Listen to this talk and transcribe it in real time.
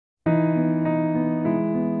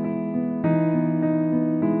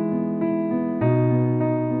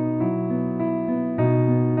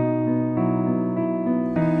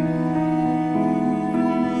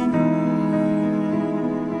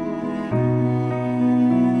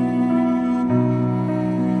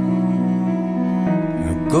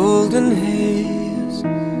golden haze.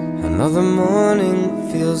 Another morning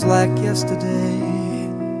feels like yesterday.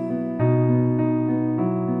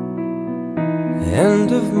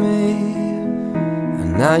 End of May,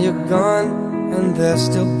 and now you're gone, and there's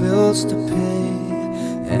still bills to pay.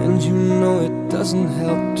 And you know it doesn't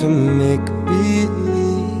help to make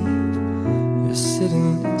believe you're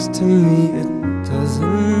sitting next to me. It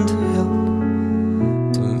doesn't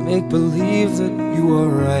help to make believe that you are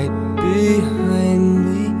right behind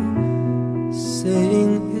me,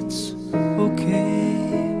 saying it's okay.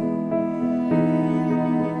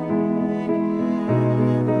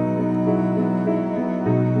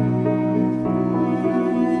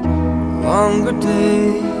 Longer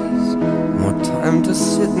days, more time to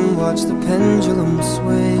sit and watch the pendulum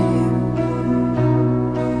sway.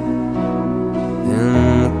 In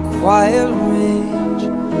quiet rage,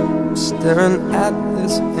 I'm staring at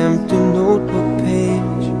this empty notebook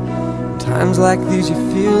page. Times like these you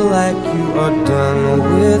feel like you are done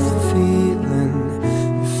with feeling.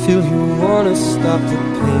 You feel you wanna stop the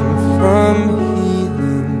pain from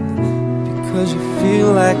healing, because you feel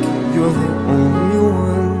like you're the only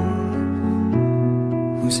one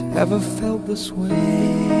who's ever felt this way.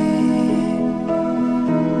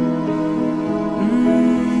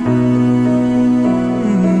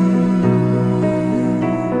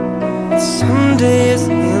 Some days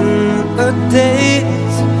in a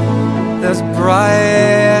days, there's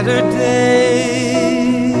brighter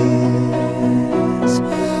days.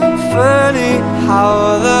 Funny how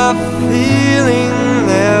the feeling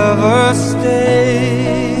never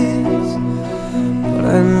stays. But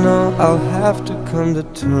I know I'll have to come to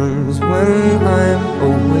terms when I'm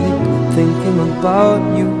awake. Thinking about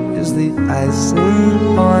you is the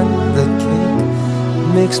icing on the cake.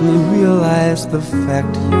 Makes me realize the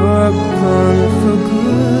fact you're gone for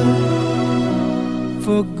good.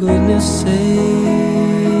 For goodness sake.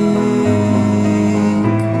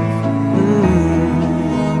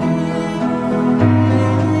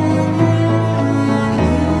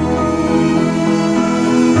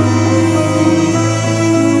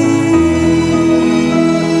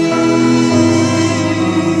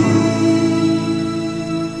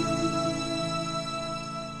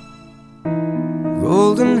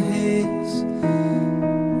 Golden haze,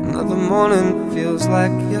 another morning feels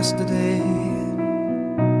like yesterday.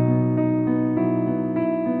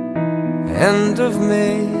 End of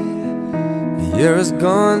May, the year is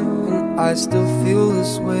gone and I still feel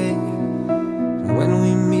this way. And when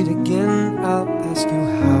we meet again, I'll ask you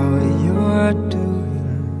how you're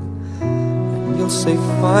doing, and you'll say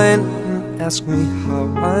fine and ask me how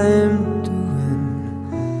I'm doing.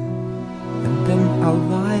 And then I'll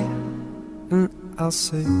lie and I'll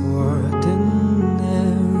say ordinary.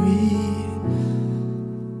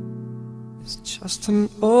 It's just an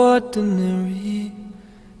ordinary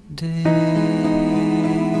day.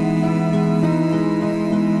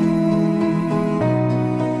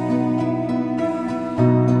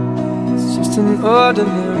 It's just an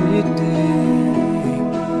ordinary day.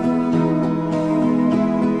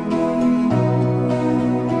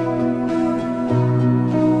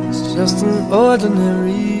 It's just an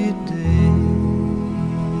ordinary day.